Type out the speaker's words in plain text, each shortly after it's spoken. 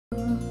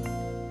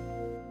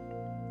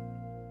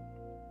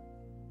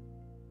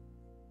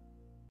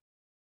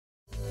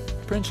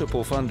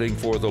Principal funding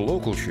for The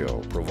Local Show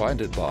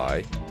provided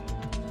by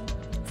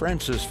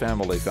Francis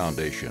Family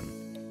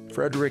Foundation,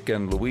 Frederick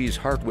and Louise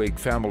Hartwig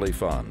Family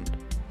Fund,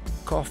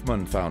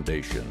 Kaufman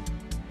Foundation,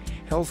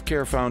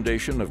 Healthcare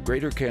Foundation of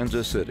Greater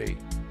Kansas City,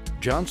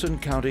 Johnson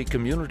County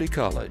Community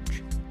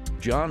College,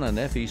 John and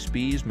Effie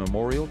Spees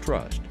Memorial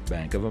Trust,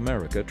 Bank of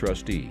America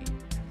trustee,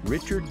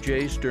 Richard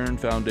J. Stern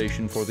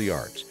Foundation for the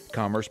Arts,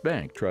 Commerce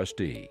Bank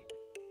trustee,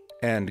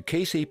 and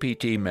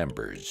KCPT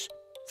members.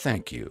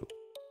 Thank you.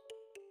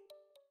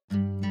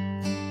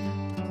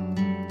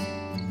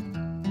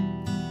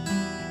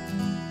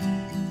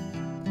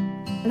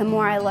 The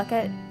more I look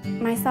at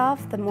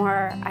myself, the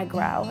more I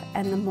grow,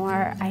 and the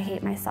more I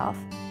hate myself.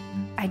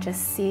 I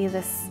just see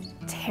this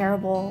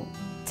terrible,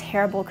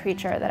 terrible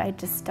creature that I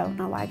just don't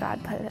know why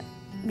God put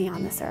me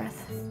on this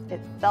earth. It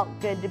felt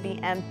good to be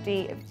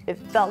empty. It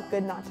felt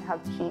good not to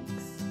have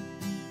cheeks.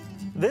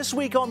 This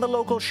week on The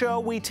Local Show,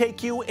 we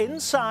take you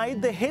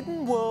inside the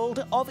hidden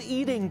world of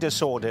eating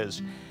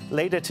disorders.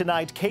 Later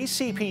tonight,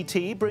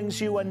 KCPT brings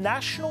you a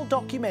national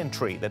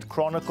documentary that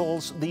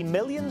chronicles the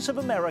millions of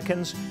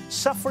Americans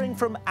suffering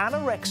from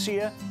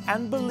anorexia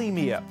and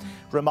bulimia.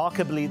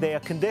 Remarkably, they are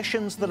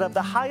conditions that have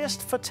the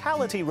highest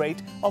fatality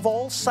rate of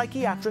all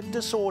psychiatric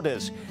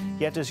disorders.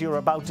 Yet, as you're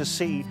about to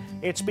see,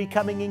 it's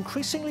becoming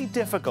increasingly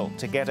difficult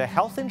to get a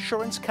health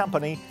insurance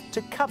company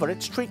to cover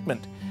its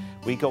treatment.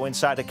 We go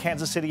inside a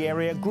Kansas City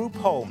area group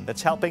home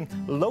that's helping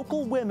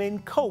local women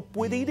cope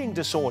with eating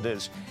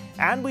disorders.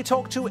 And we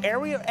talk to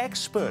area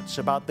experts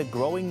about the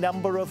growing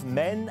number of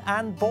men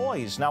and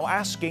boys now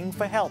asking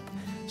for help.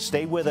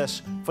 Stay with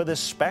us for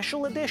this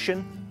special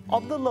edition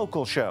of The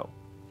Local Show.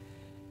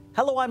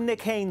 Hello, I'm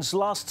Nick Haynes.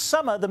 Last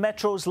summer, the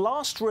Metro's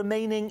last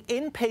remaining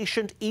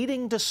inpatient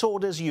eating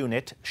disorders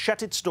unit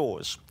shut its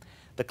doors.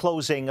 The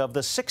closing of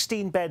the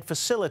 16-bed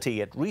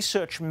facility at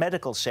Research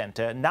Medical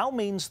Center now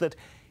means that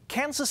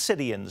Kansas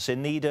Cityans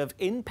in need of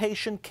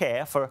inpatient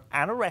care for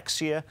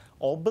anorexia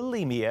or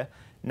bulimia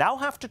now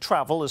have to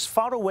travel as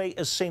far away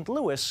as St.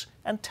 Louis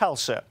and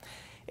Tulsa.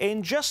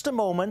 In just a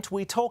moment,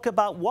 we talk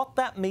about what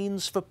that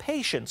means for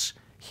patients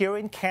here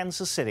in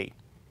Kansas City.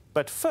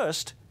 But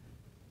first,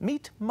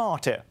 meet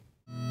Marta.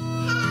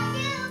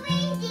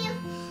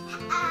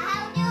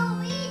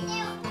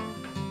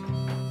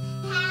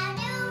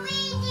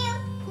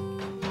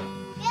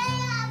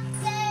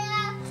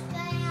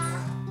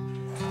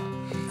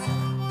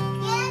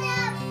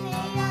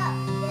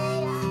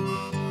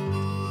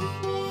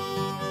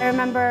 I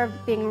remember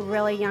being a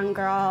really young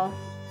girl,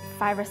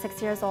 5 or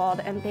 6 years old,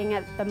 and being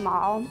at the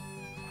mall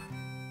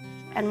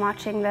and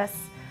watching this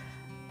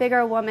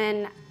bigger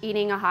woman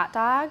eating a hot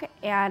dog,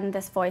 and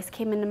this voice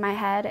came into my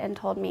head and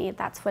told me,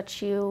 that's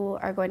what you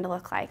are going to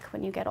look like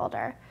when you get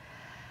older.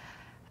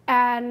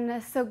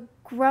 And so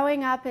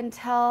growing up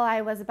until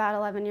I was about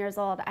 11 years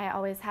old, I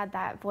always had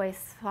that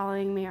voice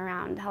following me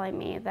around, telling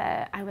me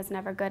that I was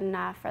never good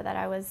enough or that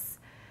I was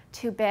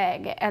too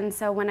big. And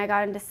so when I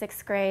got into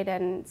 6th grade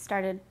and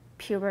started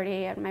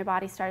puberty and my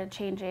body started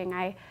changing,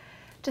 I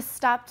just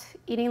stopped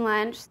eating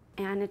lunch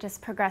and it just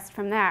progressed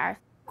from there.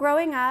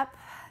 Growing up,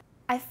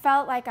 I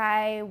felt like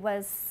I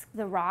was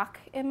the rock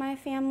in my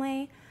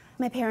family.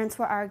 My parents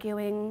were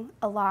arguing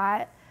a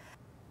lot.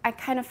 I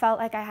kind of felt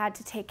like I had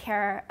to take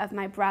care of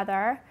my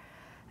brother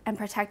and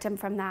protect him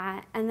from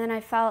that. And then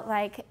I felt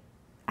like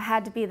I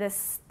had to be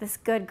this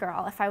good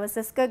girl. If I was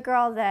this good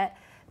girl, that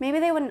maybe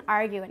they wouldn't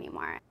argue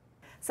anymore.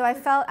 So I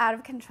felt out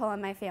of control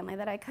in my family,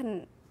 that I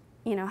couldn't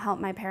help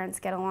my parents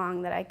get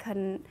along, that I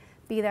couldn't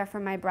be there for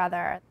my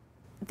brother.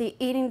 The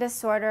eating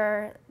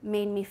disorder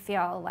made me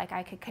feel like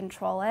I could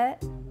control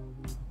it.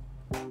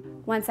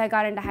 Once I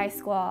got into high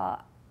school,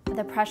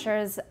 the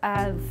pressures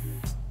of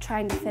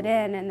trying to fit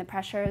in and the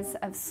pressures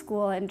of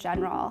school in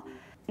general,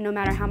 no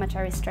matter how much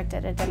I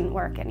restricted, it didn't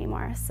work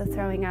anymore. So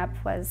throwing up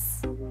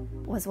was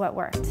what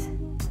worked.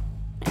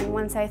 And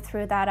once I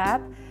threw that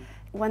up,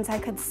 once I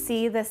could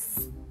see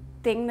this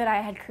thing that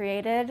I had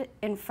created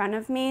in front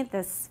of me,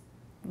 this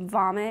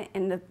vomit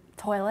in the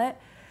toilet,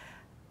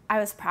 I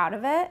was proud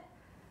of it.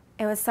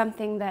 It was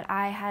something that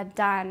I had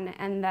done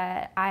and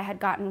that I had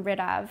gotten rid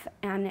of,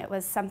 and it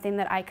was something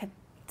that I could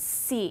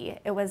see.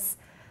 It was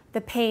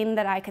the pain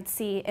that I could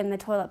see in the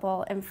toilet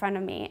bowl in front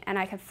of me, and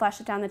I could flush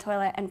it down the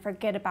toilet and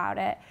forget about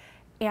it,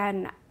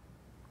 and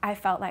I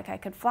felt like I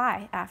could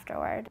fly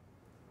afterward.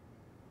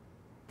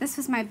 This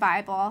was my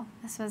Bible.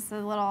 This was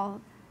the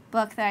little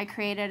book that I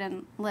created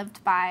and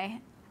lived by.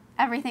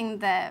 Everything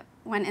that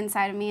went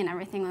inside of me and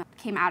everything that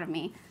came out of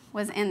me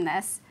was in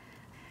this.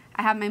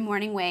 I have my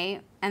morning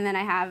weight, and then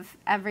I have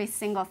every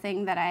single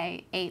thing that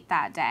I ate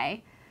that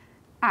day,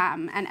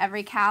 and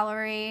every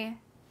calorie,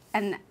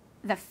 and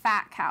the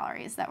fat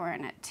calories that were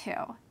in it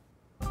too.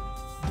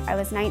 I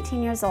was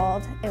 19 years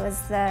old. It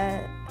was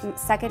my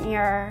second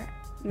year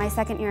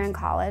in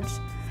college,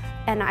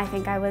 and I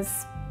think I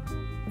was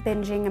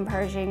binging and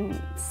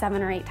purging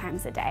 7 or 8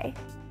 times a day.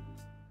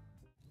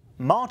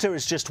 Marta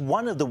is just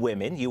one of the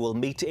women you will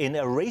meet in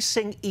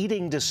Erasing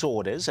Eating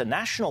Disorders, a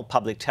national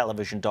public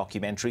television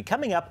documentary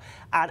coming up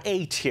at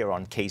 8 here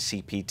on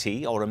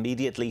KCPT, or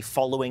immediately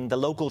following the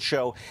local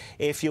show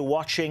if you're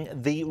watching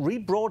the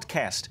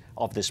rebroadcast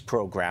of this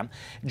program.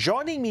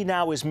 Joining me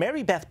now is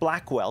Mary Beth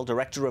Blackwell,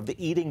 Director of the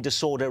Eating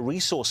Disorder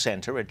Resource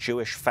Center at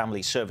Jewish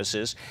Family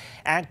Services,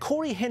 and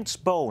Corey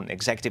Hintz-Bone,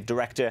 Executive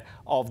Director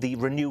of the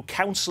Renew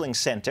Counseling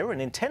Center,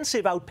 an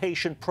intensive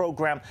outpatient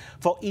program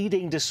for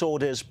eating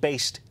disorders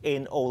based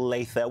in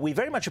Olathe. We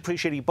very much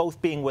appreciate you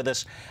both being with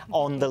us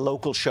on the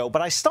local show.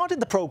 But I started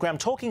the program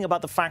talking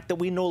about the fact that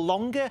we no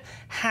longer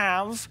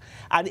have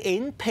an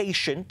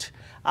inpatient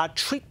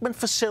treatment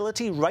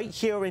facility right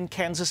here in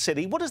Kansas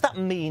City. What does that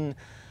mean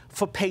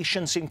for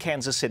patients in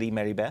Kansas City,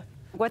 Mary Beth?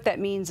 What that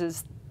means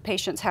is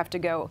patients have to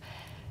go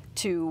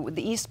to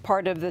the east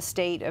part of the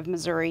state of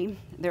Missouri.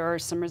 There are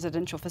some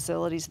residential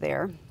facilities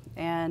there,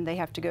 and they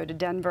have to go to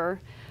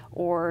Denver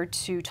or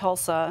to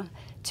Tulsa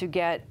to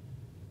get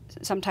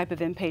some type of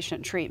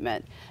inpatient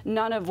treatment,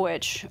 none of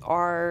which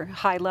are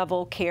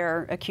high-level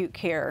care, acute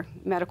care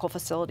medical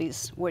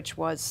facilities, which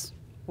was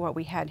what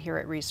we had here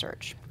at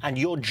Research. And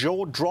your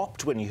jaw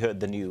dropped when you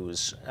heard the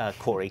news,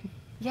 Corey.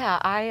 Yeah,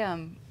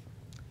 I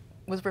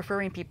was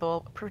referring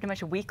people pretty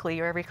much weekly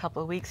or every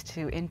couple of weeks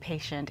to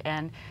inpatient,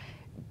 and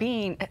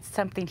being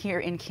something here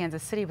in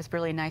Kansas City was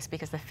really nice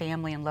because the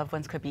family and loved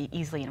ones could be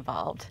easily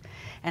involved.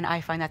 And I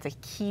find that's a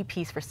key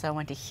piece for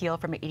someone to heal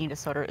from an eating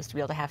disorder, is to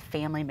be able to have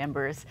family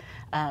members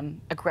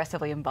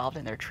aggressively involved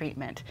in their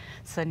treatment.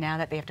 So now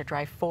that they have to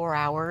drive 4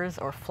 hours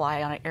or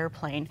fly on an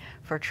airplane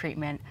for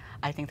treatment,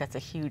 I think that's a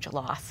huge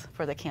loss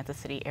for the Kansas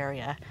City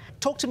area.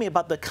 Talk to me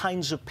about the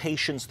kinds of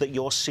patients that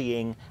you're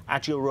seeing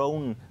at your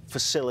own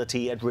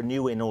facility at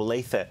Renew in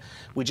Olathe.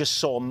 We just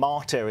saw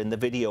Marta in the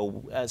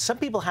video. Some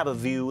people have a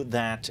view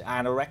that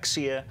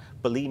anorexia,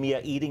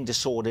 bulimia, eating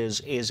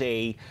disorders is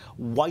a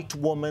white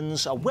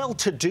woman's, a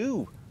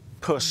well-to-do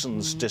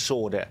person's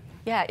disorder.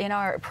 Yeah, in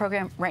our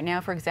program right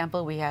now, for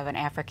example, we have an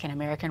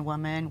African-American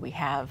woman, we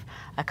have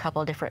a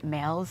couple different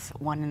males,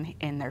 one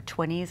in their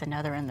 20s,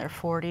 another in their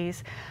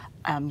 40s.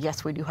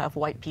 Yes, we do have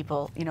white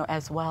people,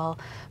 as well,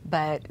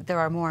 but there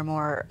are more and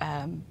more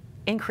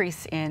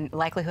increase in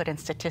likelihood and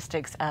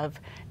statistics of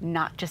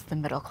not just the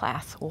middle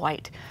class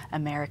white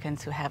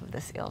Americans who have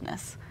this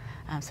illness.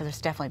 So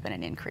there's definitely been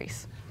an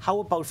increase.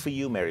 How about for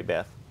you, Mary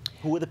Beth?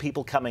 Who are the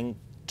people coming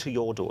to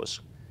your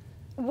doors?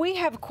 We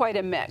have quite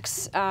a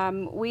mix.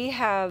 We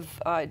have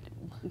I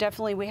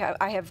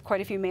have quite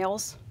a few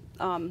males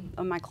on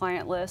my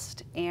client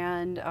list,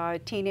 and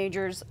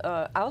teenagers.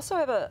 I also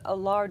have a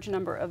large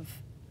number of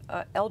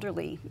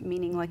elderly,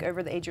 meaning like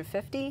over the age of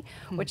 50,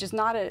 which is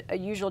not a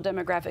usual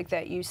demographic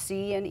that you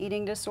see in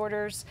eating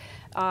disorders,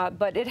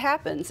 but it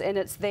happens, and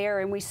it's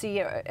there, and we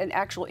see an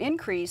actual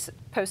increase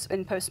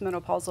in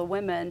postmenopausal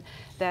women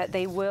that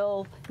they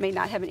may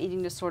not have an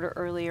eating disorder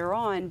earlier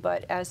on,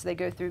 but as they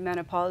go through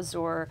menopause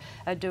or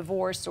a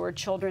divorce or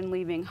children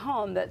leaving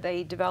home, that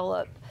they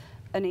develop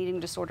an eating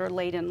disorder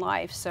late in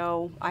life.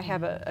 So I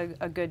have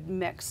a good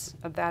mix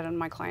of that on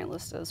my client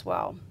list as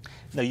well.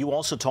 Now, you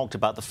also talked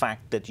about the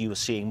fact that you are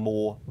seeing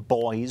more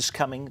boys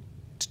coming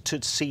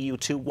to see you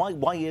too.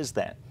 Why is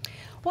that?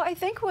 Well, I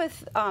think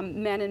with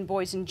men and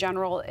boys in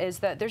general is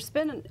that there's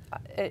been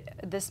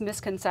this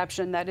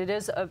misconception that it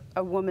is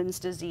a woman's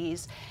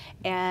disease,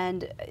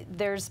 and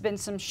there's been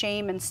some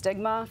shame and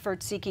stigma for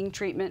seeking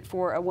treatment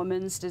for a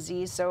woman's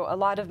disease. So a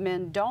lot of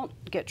men don't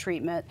get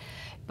treatment,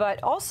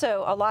 but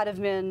also a lot of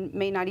men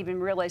may not even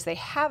realize they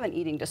have an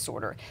eating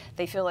disorder.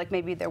 They feel like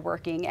maybe they're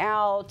working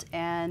out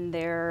and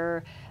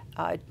they're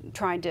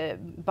trying to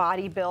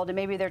body build, and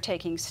maybe they're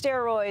taking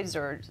steroids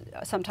or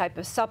some type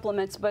of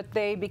supplements, but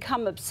they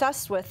become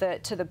obsessed with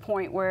it to the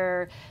point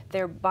where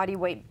their body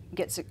weight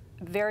gets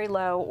very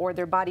low or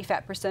their body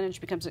fat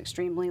percentage becomes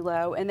extremely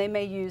low, and they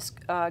may use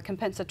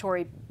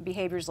compensatory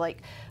behaviors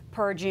like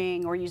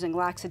purging or using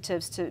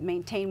laxatives to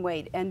maintain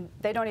weight, and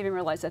they don't even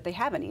realize that they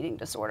have an eating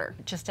disorder.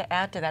 Just to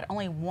add to that,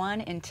 only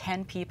 1 in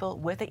 10 people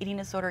with an eating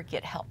disorder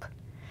get help.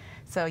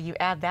 So you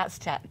add that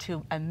stat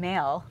to a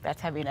male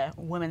that's having a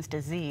woman's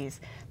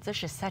disease, there's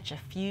just such a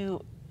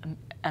few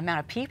amount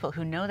of people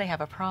who know they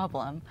have a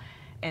problem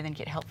and then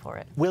get help for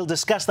it. We'll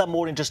discuss that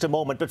more in just a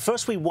moment, but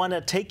first we want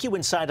to take you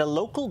inside a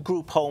local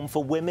group home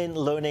for women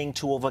learning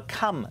to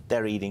overcome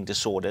their eating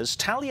disorders.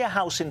 Talia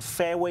House in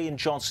Fairway in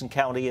Johnson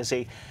County is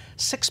a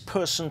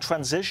 6-person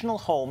transitional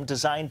home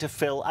designed to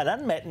fill an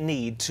unmet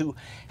need to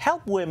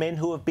help women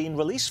who have been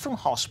released from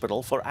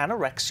hospital for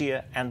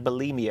anorexia and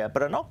bulimia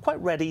but are not quite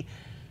ready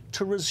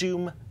to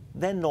resume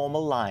their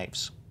normal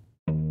lives.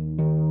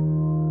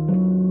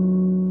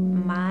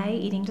 My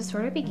eating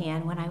disorder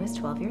began when I was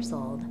 12 years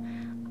old.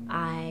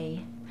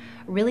 I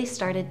really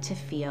started to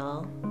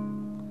feel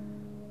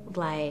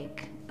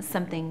like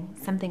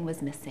something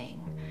was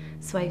missing.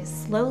 So I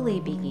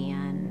slowly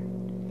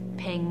began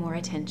paying more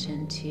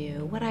attention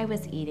to what I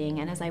was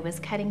eating, and as I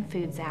was cutting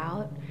foods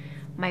out,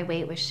 my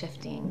weight was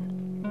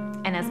shifting.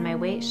 And as my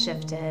weight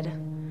shifted,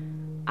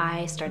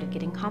 I started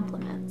getting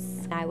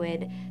compliments. I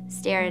would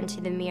stare into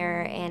the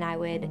mirror and I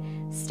would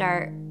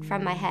start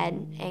from my head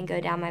and go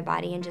down my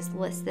body and just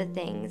list the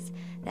things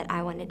that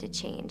I wanted to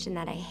change and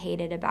that I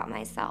hated about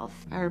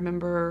myself. I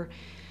remember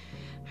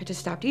I just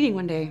stopped eating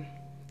one day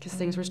because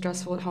things were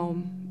stressful at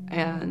home,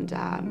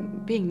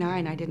 and being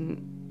 9, I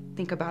didn't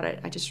think about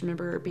it. I just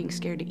remember being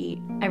scared to eat.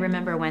 I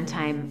remember one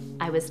time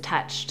I was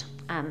touched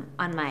on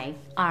my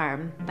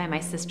arm by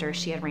my sister.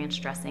 She had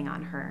ranch dressing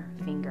on her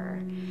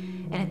finger.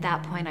 And at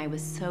that point I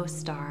was so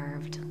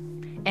starved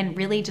and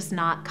really just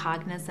not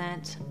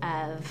cognizant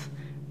of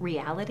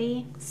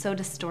reality, so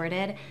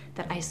distorted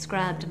that I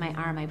scrubbed my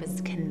arm. I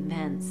was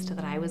convinced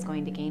that I was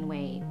going to gain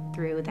weight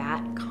through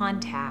that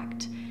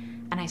contact,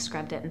 and I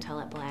scrubbed it until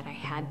it bled. I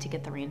had to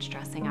get the ranch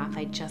dressing off.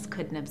 I just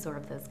couldn't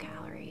absorb those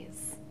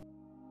calories.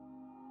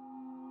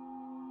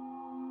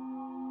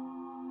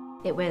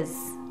 It was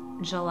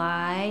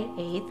July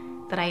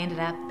 8th that I ended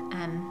up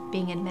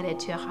being admitted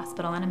to a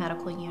hospital in a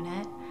medical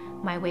unit.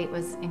 My weight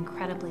was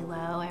incredibly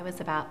low. I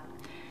was about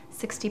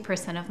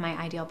 60% of my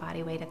ideal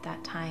body weight at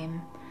that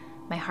time.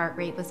 My heart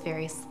rate was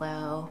very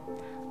slow.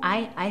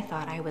 I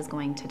thought I was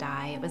going to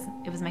die.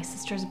 It was my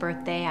sister's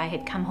birthday. I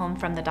had come home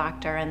from the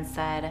doctor and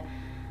said,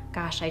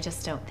 gosh, I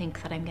just don't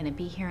think that I'm gonna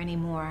be here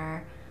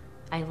anymore.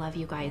 I love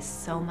you guys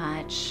so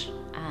much,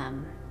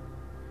 and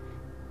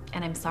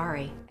I'm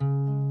sorry.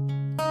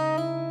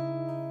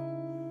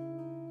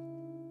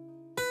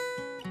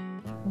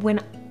 When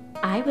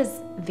I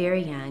was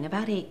very young,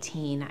 about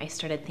 18, I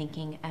started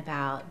thinking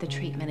about the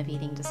treatment of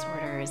eating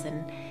disorders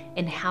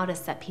and how to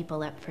set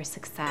people up for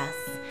success.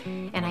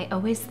 And I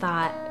always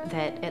thought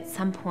that at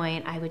some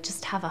point I would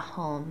just have a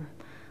home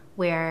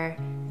where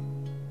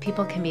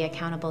people can be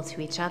accountable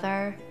to each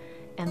other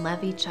and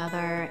love each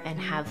other and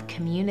have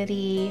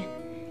community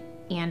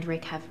and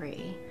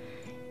recovery.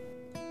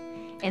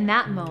 In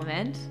that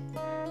moment,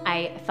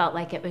 I felt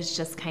like it was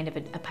just kind of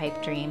a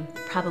pipe dream.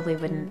 Probably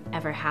wouldn't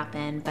ever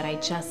happen, but I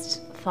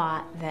just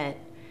thought that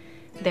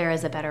there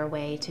is a better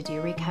way to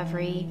do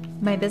recovery.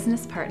 My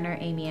business partner,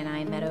 Amy, and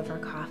I met over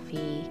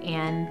coffee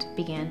and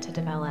began to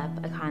develop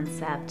a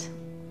concept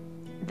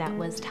that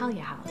was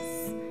Talia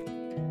House.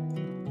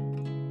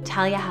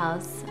 Talia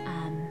House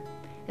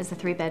is a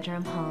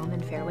 3-bedroom home in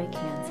Fairway,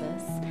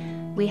 Kansas.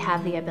 We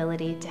have the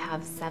ability to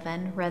have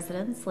 7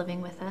 residents living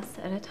with us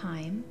at a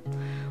time.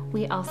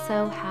 We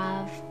also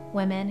have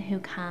women who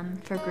come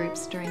for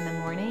groups during the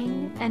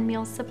morning and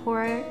meal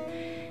support,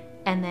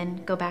 and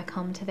then go back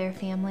home to their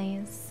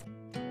families.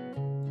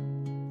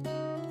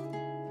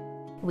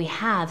 We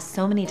have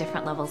so many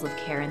different levels of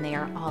care, and they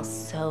are all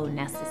so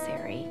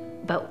necessary.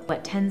 But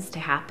what tends to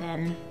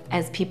happen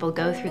as people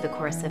go through the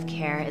course of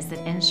care is that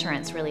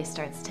insurance really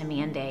starts to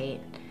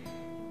mandate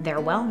their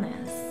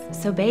wellness.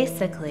 So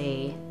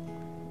basically,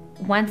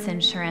 once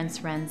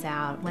insurance runs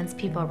out, once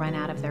people run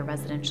out of their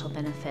residential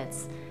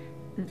benefits,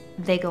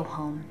 they go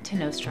home to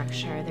no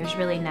structure. There's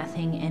really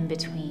nothing in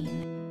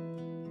between.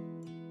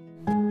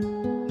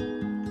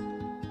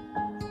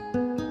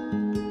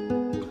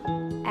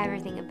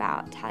 Everything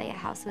about Talia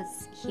House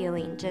was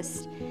healing,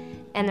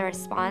 and the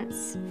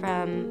response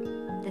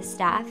from the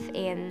staff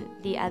and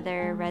the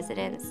other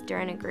residents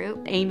during a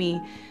group.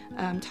 Amy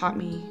taught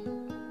me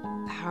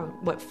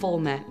what full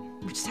meant,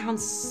 which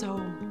sounds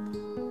so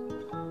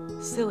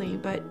silly,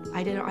 but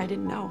I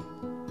didn't know,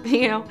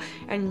 you know,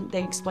 and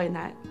they explained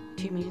that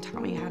to me and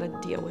taught me how to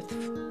deal with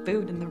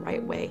food in the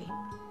right way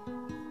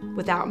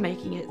without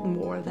making it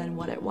more than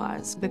what it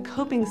was. The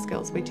coping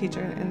skills we teach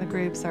in the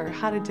groups are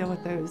how to deal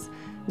with those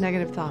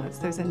negative thoughts,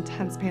 those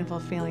intense, painful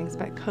feelings,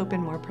 but cope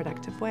in more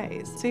productive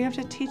ways. So you have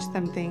to teach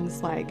them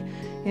things like,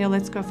 you know,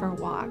 let's go for a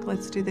walk,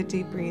 let's do the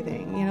deep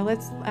breathing, you know,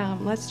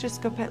 let's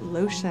just go put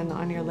lotion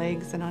on your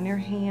legs and on your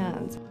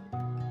hands.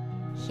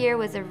 Here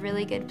was a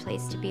really good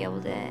place to be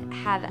able to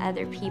have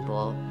other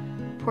people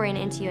pouring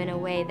into you in a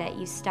way that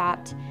you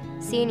stopped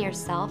seeing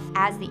yourself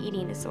as the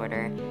eating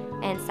disorder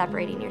and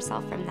separating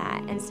yourself from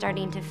that and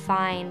starting to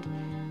find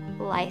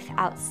life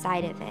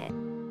outside of it.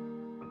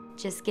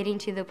 Just getting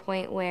to the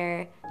point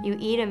where you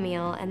eat a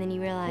meal and then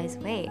you realize,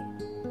 wait,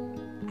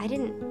 I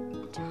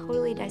didn't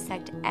totally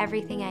dissect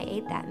everything I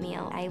ate that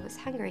meal. I was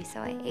hungry,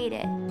 so I ate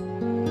it.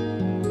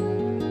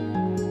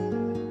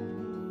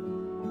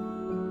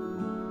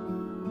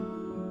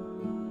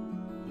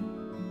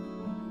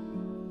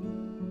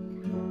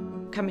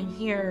 Coming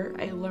here,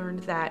 I learned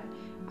that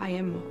I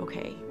am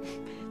okay,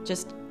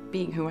 just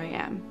being who I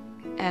am,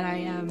 and I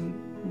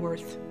am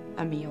worth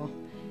a meal,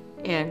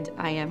 and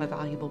I am a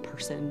valuable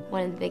person.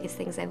 One of the biggest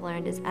things I've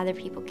learned is other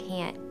people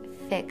can't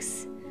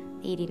fix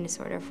the eating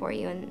disorder for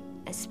you, and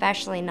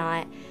especially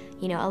not,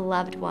 you know, a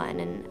loved one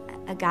and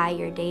a guy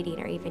you're dating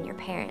or even your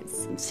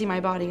parents. See my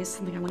body as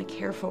something I want to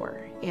care for,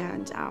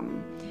 and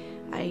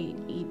I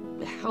eat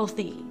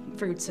healthy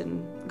fruits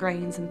and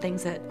grains and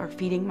things that are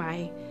feeding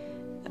my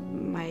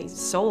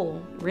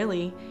soul,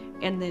 really.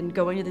 And then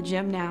going to the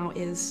gym now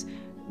is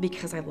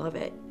because I love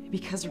it,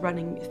 because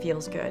running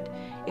feels good.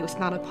 It was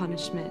not a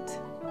punishment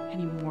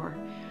anymore.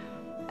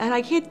 And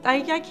I can't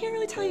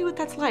really tell you what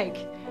that's like.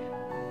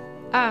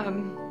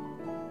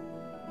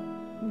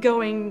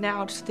 Going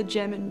now to the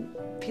gym and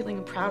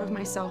feeling proud of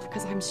myself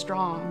because I'm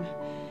strong.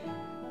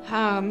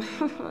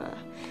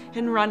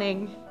 And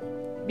running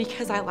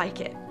because I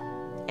like it.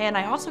 And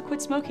I also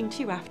quit smoking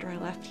too after I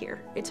left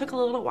here. It took a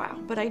little while,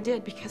 but I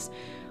did because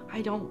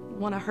I don't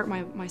want to hurt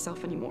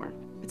myself anymore.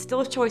 It's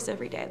still a choice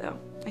every day though.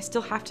 I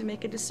still have to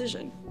make a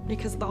decision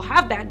because I'll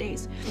have bad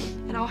days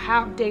and I'll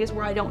have days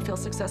where I don't feel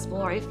successful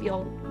or I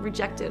feel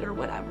rejected or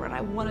whatever, and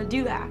I want to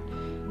do that.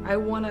 I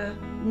want to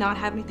not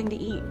have anything to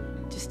eat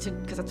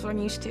because that's what I'm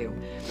used to.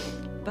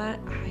 But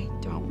I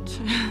don't.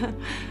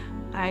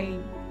 I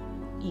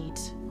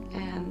eat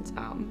and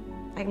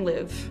I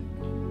live.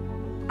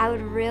 I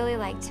would really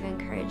like to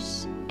encourage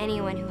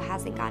anyone who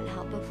hasn't gotten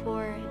help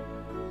before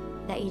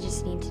that you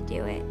just need to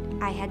do it.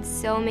 I had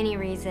so many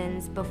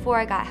reasons before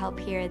I got help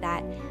here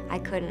that I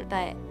couldn't,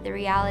 but the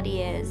reality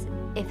is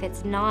if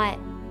it's not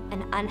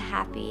an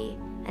unhappy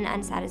and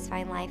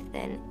unsatisfying life,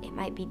 then it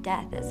might be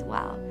death as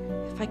well.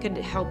 If I could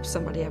help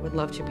somebody, I would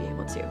love to be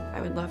able to.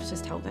 I would love to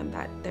just tell them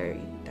that they're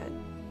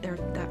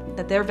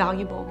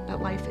valuable, that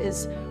life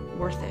is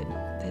worth it,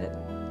 that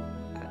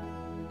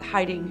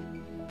hiding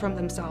from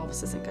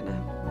themselves isn't gonna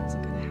help,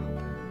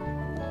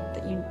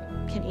 that you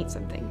can eat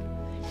something,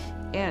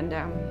 and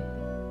that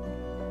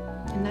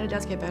it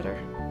does get better.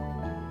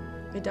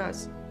 It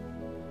does.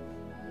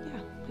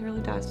 Yeah, it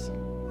really does.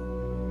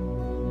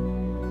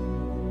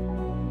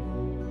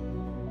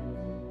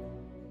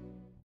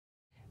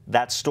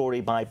 That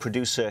story by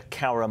producer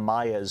Cara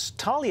Myers.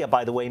 Talia,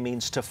 by the way,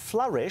 means to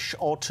flourish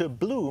or to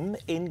bloom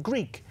in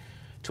Greek.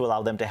 To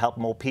allow them to help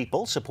more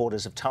people,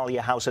 supporters of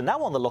Talia House are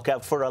now on the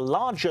lookout for a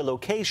larger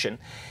location.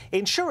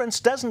 Insurance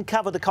doesn't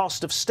cover the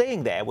cost of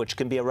staying there, which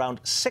can be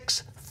around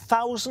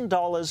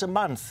 $6,000 a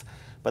month.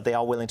 But they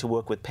are willing to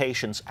work with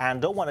patients and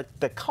don't want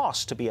the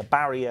cost to be a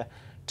barrier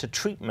to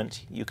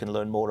treatment. You can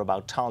learn more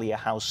about Talia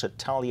House at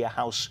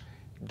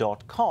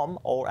taliahouse.com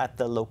or at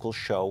the Local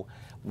Show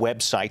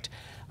website.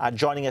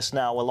 Joining us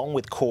now, along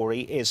with Corey,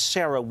 is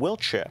Sarah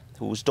Wiltshire,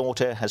 whose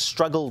daughter has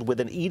struggled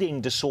with an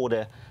eating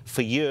disorder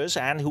for years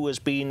and who has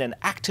been an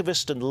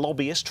activist and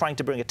lobbyist trying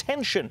to bring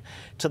attention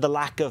to the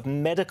lack of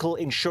medical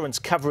insurance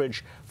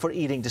coverage for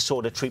eating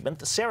disorder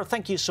treatment. Sarah,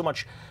 thank you so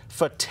much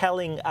for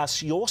telling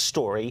us your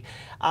story.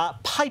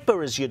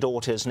 Piper is your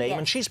daughter's name, yes.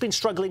 And she's been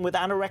struggling with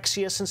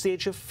anorexia since the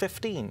age of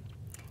 15.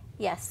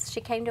 Yes, she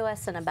came to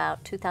us in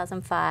about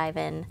 2005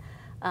 and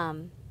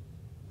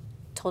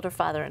told her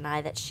father and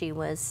I that she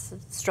was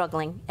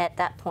struggling. At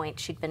that point,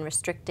 she'd been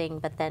restricting,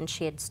 but then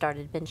she had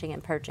started binging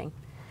and purging.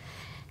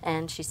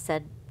 And she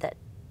said that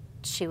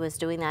she was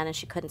doing that and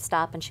she couldn't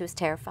stop and she was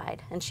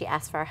terrified and she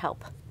asked for our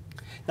help.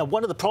 Now,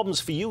 one of the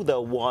problems for you,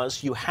 though,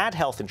 was you had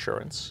health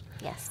insurance.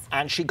 Yes.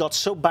 And she got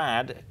so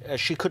bad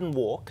she couldn't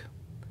walk,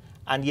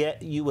 and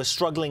yet you were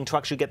struggling to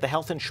actually get the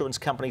health insurance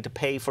company to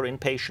pay for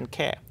inpatient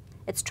care.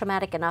 It's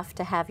traumatic enough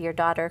to have your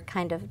daughter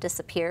kind of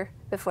disappear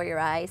before your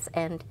eyes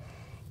and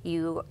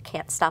you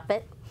can't stop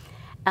it.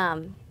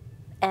 And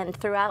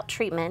throughout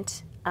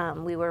treatment,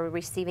 we were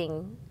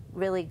receiving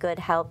really good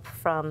help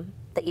from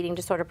the eating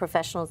disorder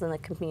professionals in the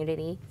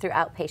community through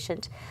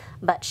outpatient,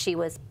 but she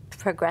was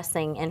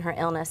progressing in her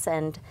illness,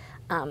 and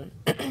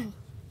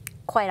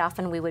quite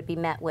often we would be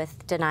met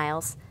with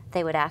denials.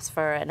 They would ask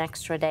for an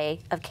extra day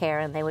of care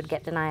and they would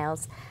get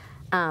denials.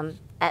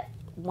 At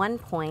one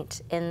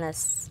point in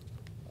this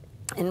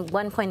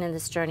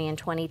journey in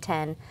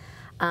 2010,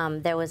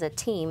 there was a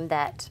team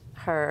that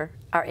our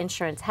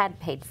insurance had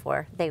paid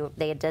for.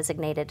 They had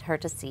designated her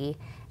to see,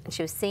 and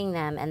she was seeing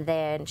them, and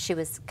then she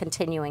was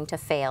continuing to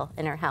fail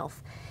in her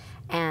health.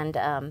 And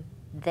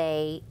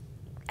the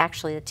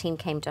team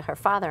came to her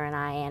father and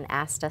I and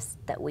asked us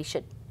that we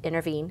should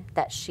intervene,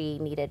 that she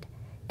needed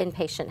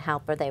inpatient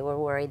help, or they were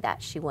worried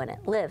that she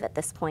wouldn't live. At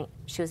this point,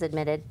 she was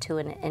admitted to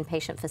an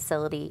inpatient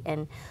facility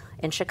in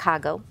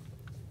Chicago.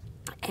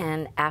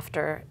 And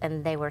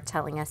they were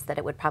telling us that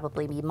it would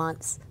probably be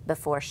months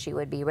before she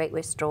would be rate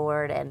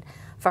restored, and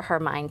for her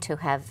mind to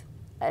have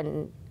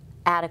an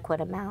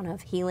adequate amount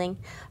of healing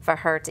for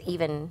her to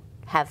even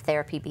have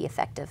therapy be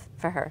effective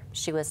for her.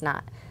 She was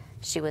not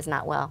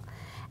well.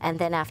 And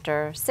then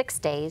after 6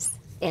 days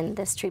in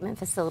this treatment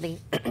facility,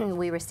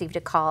 we received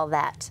a call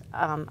that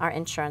our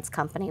insurance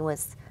company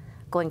was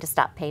going to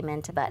stop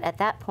payment. But at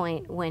that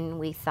point, when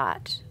we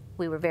thought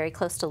we were very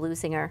close to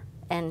losing her,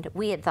 and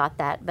we had thought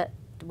that, but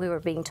we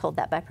were being told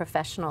that by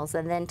professionals,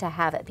 and then to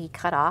have it be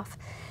cut off.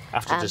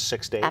 After just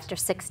 6 days? After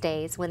 6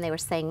 days, when they were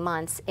saying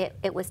months,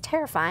 it was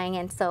terrifying,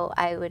 and so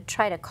I would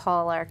try to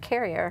call our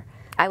carrier.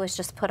 I was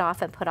just put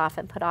off and put off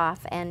and put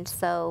off, and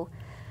so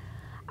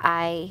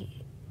I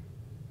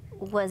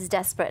was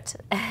desperate,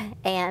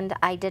 and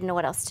I didn't know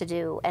what else to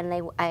do, and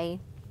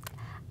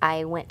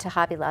I went to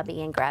Hobby Lobby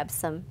and grabbed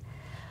some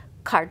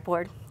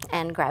cardboard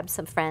and grabbed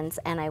some friends,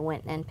 and I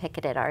went and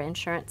picketed our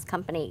insurance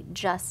company.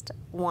 Just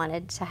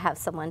wanted to have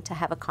someone to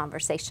have a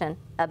conversation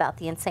about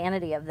the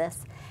insanity of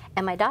this.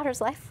 And my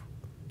daughter's life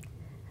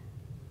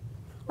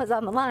was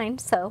on the line,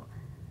 so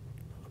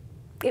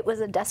it was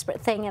a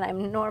desperate thing, and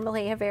I'm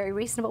normally a very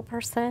reasonable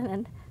person,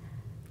 and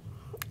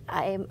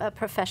I'm a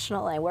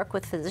professional. I work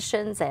with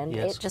physicians, and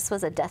yes. It just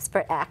was a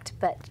desperate act,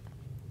 but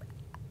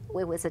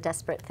it was a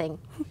desperate thing.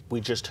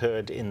 We just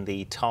heard in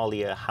the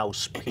Talia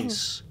House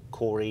piece,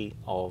 Corey,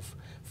 of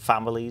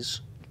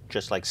families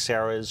just like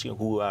Sarah's,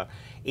 who are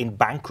in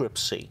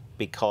bankruptcy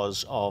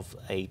because of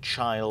a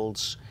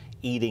child's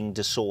eating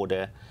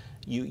disorder.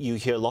 You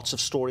hear lots of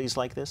stories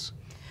like this?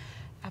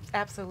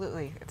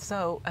 Absolutely.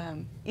 So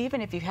even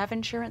if you have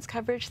insurance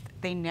coverage,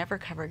 they never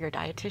cover your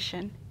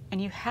dietitian,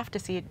 and you have to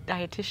see a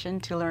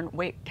dietitian to learn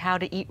how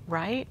to eat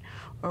right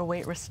or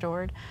weight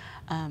restored,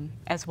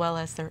 as well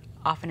as there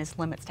often is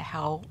limits to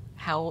how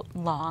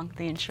long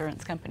the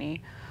insurance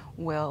company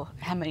will,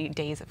 how many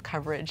days of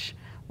coverage,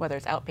 whether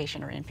it's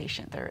outpatient or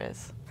inpatient, there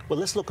is. Well,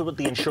 let's look at what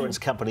the insurance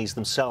companies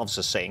themselves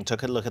are saying.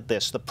 Take a look at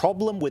this. The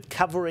problem with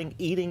covering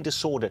eating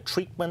disorder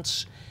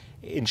treatments,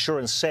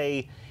 insurance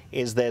say,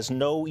 is there's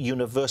no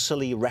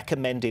universally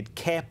recommended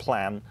care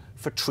plan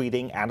for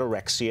treating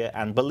anorexia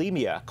and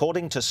bulimia.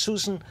 According to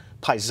Susan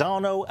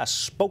Paisano, a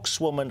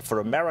spokeswoman for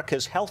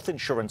America's health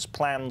insurance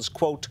plans,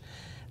 quote,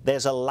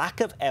 there's a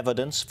lack of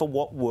evidence for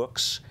what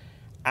works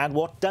and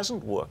what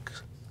doesn't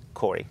work.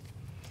 Corey?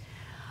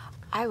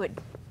 I would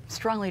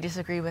strongly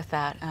disagree with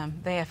that.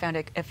 They have found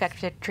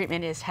effective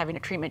treatment is having a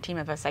treatment team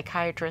of a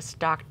psychiatrist,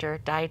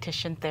 doctor,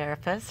 dietitian,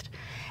 therapist,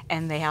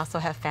 and they also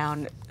have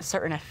found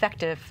certain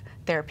effective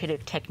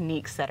therapeutic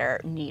techniques that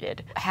are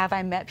needed. Have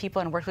I met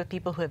people and worked with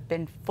people who have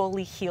been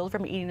fully healed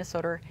from eating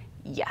disorder?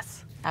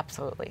 Yes,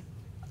 absolutely.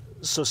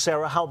 So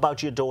Sarah, how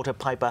about your daughter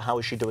Piper? How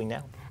is she doing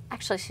now?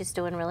 Actually, she's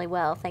doing really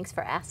well. Thanks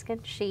for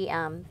asking. She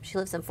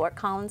lives in Fort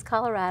Collins,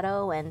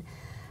 Colorado, and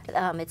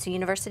it's a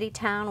university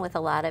town with a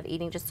lot of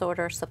eating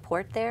disorder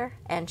support there,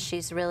 and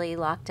she's really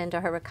locked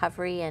into her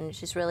recovery, and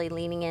she's really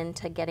leaning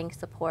into getting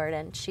support,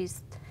 and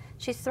she's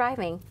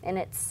thriving, and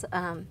it's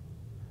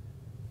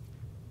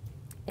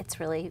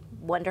really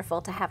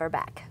wonderful to have her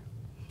back.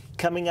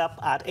 Coming up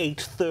at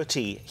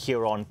 8:30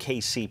 here on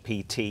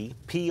KCPT,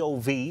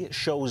 POV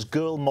shows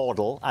Girl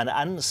Model, an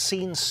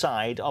unseen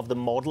side of the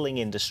modeling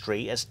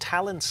industry as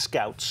talent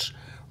scouts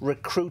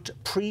recruit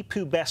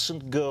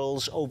prepubescent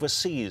girls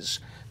overseas.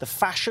 The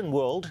fashion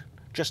world,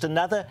 just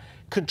another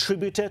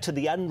contributor to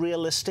the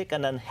unrealistic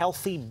and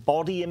unhealthy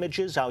body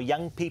images our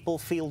young people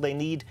feel they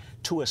need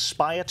to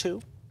aspire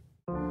to.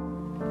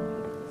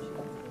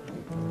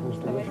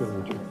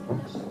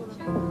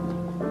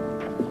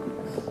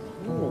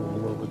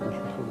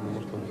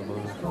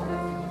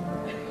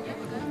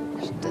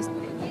 She does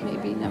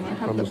maybe never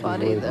have the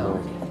body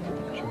though.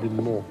 She did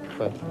more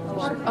fat.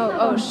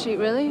 Oh, she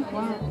really?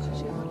 Wow.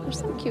 There's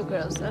some cute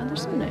girls though.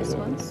 There's some nice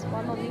ones.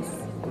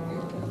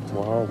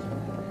 Wow.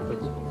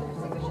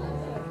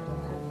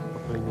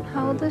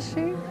 How old is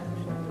she?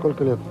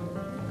 Сколько лет?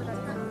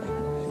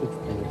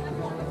 16.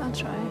 I'll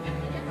try.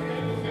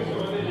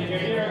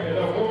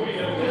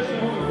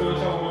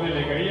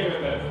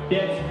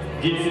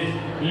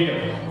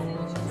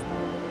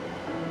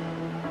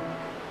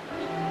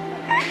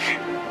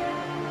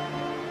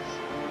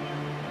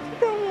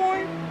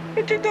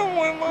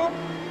 Mom.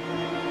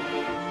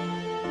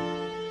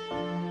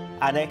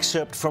 An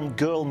excerpt from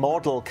Girl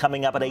Model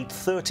coming up at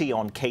 8:30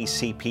 on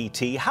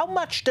KCPT. How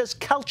much does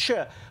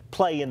culture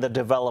play in the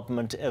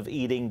development of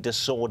eating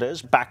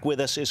disorders? Back with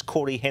us is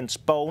Corey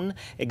Hintz-Bone,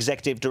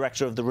 Executive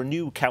Director of the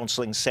Renew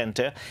Counseling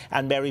Center,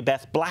 and Mary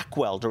Beth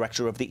Blackwell,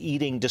 Director of the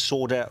Eating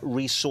Disorder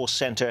Resource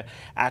Center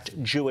at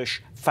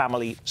Jewish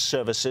Family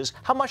Services.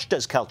 How much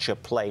does culture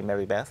play,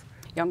 Mary Beth?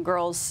 Young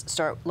girls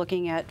start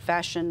looking at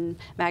fashion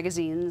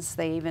magazines.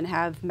 They even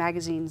have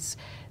magazines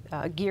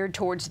geared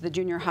towards the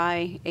junior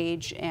high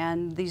age,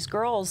 and these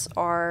girls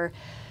are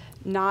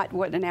not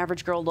what an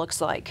average girl looks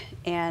like,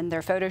 and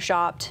they're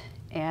photoshopped,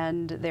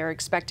 and they're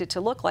expected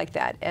to look like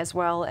that, as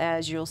well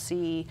as you'll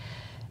see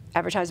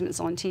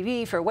advertisements on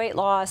TV for weight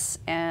loss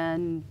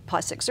and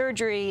plastic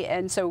surgery,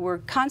 and so we're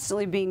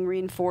constantly being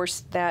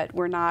reinforced that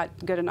we're not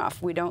good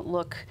enough, we don't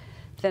look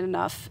thin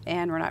enough,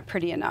 and we're not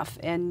pretty enough,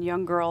 and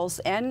young girls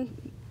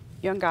and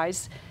young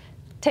guys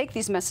take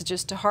these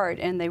messages to heart,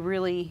 and they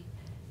really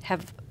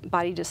have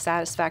body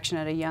dissatisfaction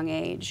at a young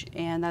age.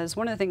 And that is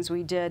one of the things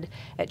we did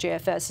at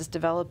JFS, is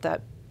develop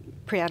that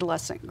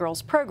pre-adolescent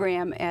girls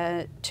program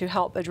to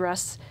help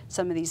address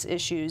some of these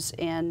issues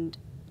and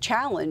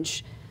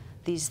challenge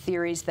these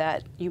theories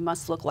that you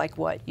must look like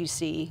what you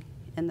see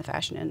in the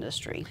fashion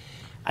industry.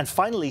 And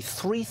finally,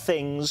 3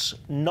 things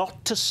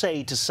not to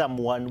say to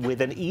someone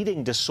with an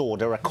eating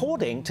disorder,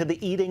 according to the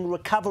Eating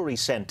Recovery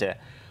Center.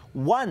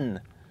 1,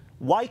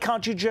 why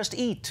can't you just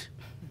eat?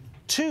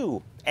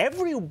 2,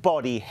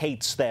 everybody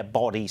hates their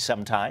body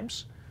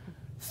sometimes.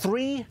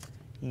 3,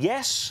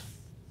 yes,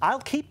 I'll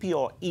keep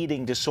your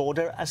eating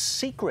disorder a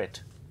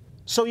secret.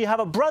 So you have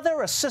a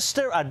brother, a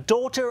sister, a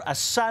daughter, a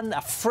son,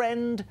 a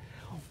friend.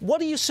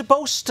 What are you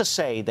supposed to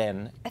say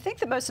then? I think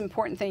the most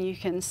important thing you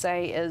can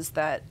say is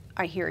that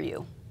I hear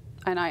you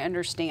and I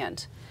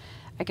understand.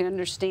 I can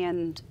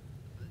understand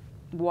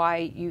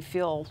why you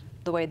feel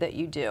the way that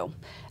you do.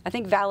 I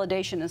think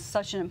validation is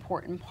such an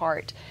important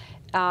part.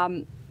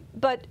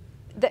 But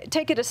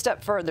take it a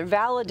step further,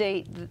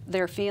 validate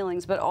their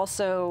feelings, but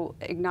also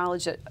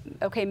acknowledge that,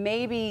 okay,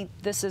 maybe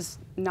this is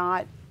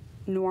not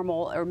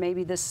normal, or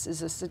maybe this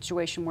is a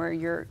situation where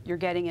you're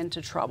getting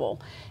into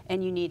trouble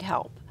and you need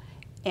help.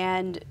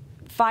 And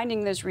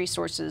finding those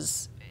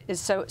resources is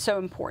so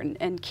important,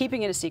 and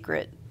keeping it a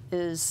secret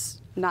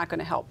is not going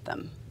to help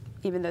them,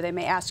 even though they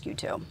may ask you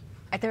to.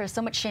 There is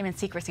so much shame and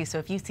secrecy, so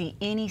if you see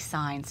any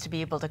signs, to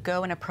be able to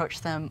go and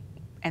approach them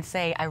and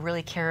say, I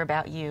really care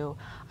about you,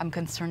 I'm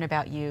concerned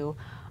about you,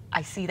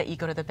 I see that you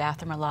go to the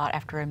bathroom a lot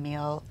after a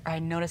meal, or I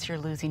notice you're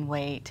losing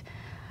weight,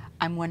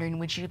 I'm wondering,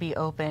 would you be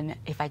open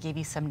if I gave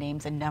you some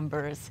names and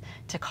numbers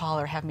to call,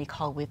 or have me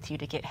call with you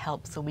to get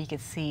help, so we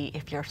could see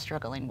if you're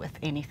struggling with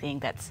anything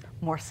that's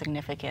more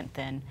significant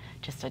than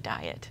just a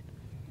diet.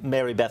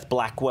 Mary Beth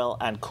Blackwell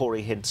and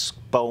Corey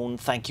Hintz-Bone,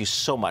 thank you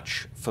so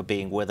much for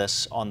being with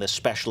us on this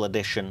special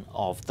edition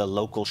of The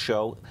Local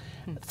Show.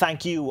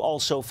 Thank you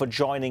also for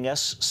joining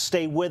us.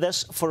 Stay with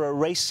us for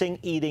Erasing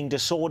Eating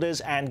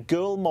Disorders and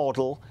Girl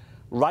Model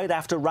right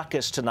after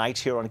Ruckus tonight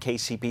here on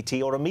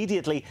KCPT, or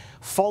immediately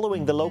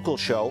following The Local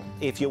Show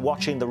if you're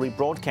watching the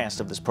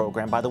rebroadcast of this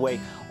program. By the way,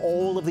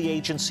 all of the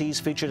agencies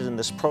featured in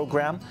this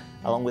program,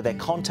 along with their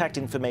contact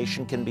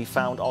information, can be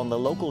found on the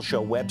Local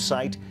Show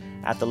website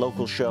at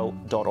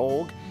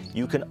thelocalshow.org.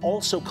 You can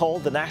also call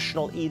the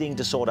National Eating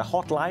Disorder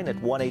Hotline at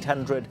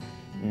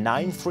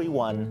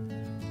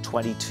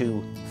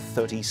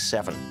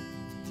 1-800-931-2237.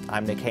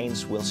 I'm Nick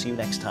Haynes. We'll see you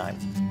next time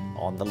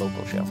on The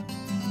Local Show.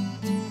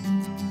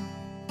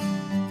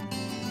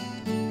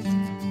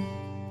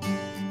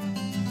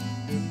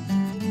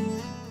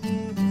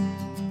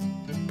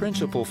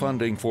 Principal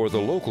funding for The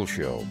Local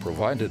Show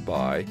provided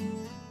by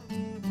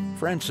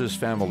Francis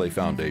Family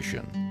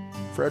Foundation,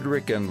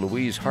 Frederick and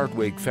Louise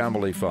Hartwig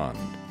Family Fund,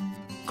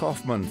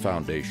 Kaufman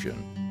Foundation,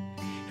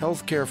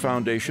 Healthcare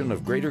Foundation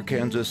of Greater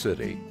Kansas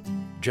City,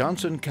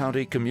 Johnson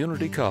County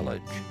Community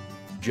College,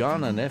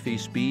 John and Effie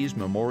Spees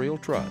Memorial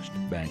Trust,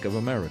 Bank of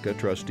America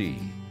trustee,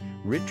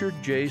 Richard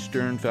J.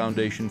 Stern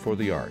Foundation for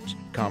the Arts,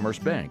 Commerce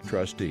Bank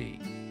trustee,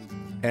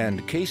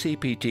 and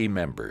KCPT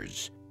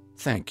members.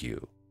 Thank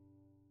you.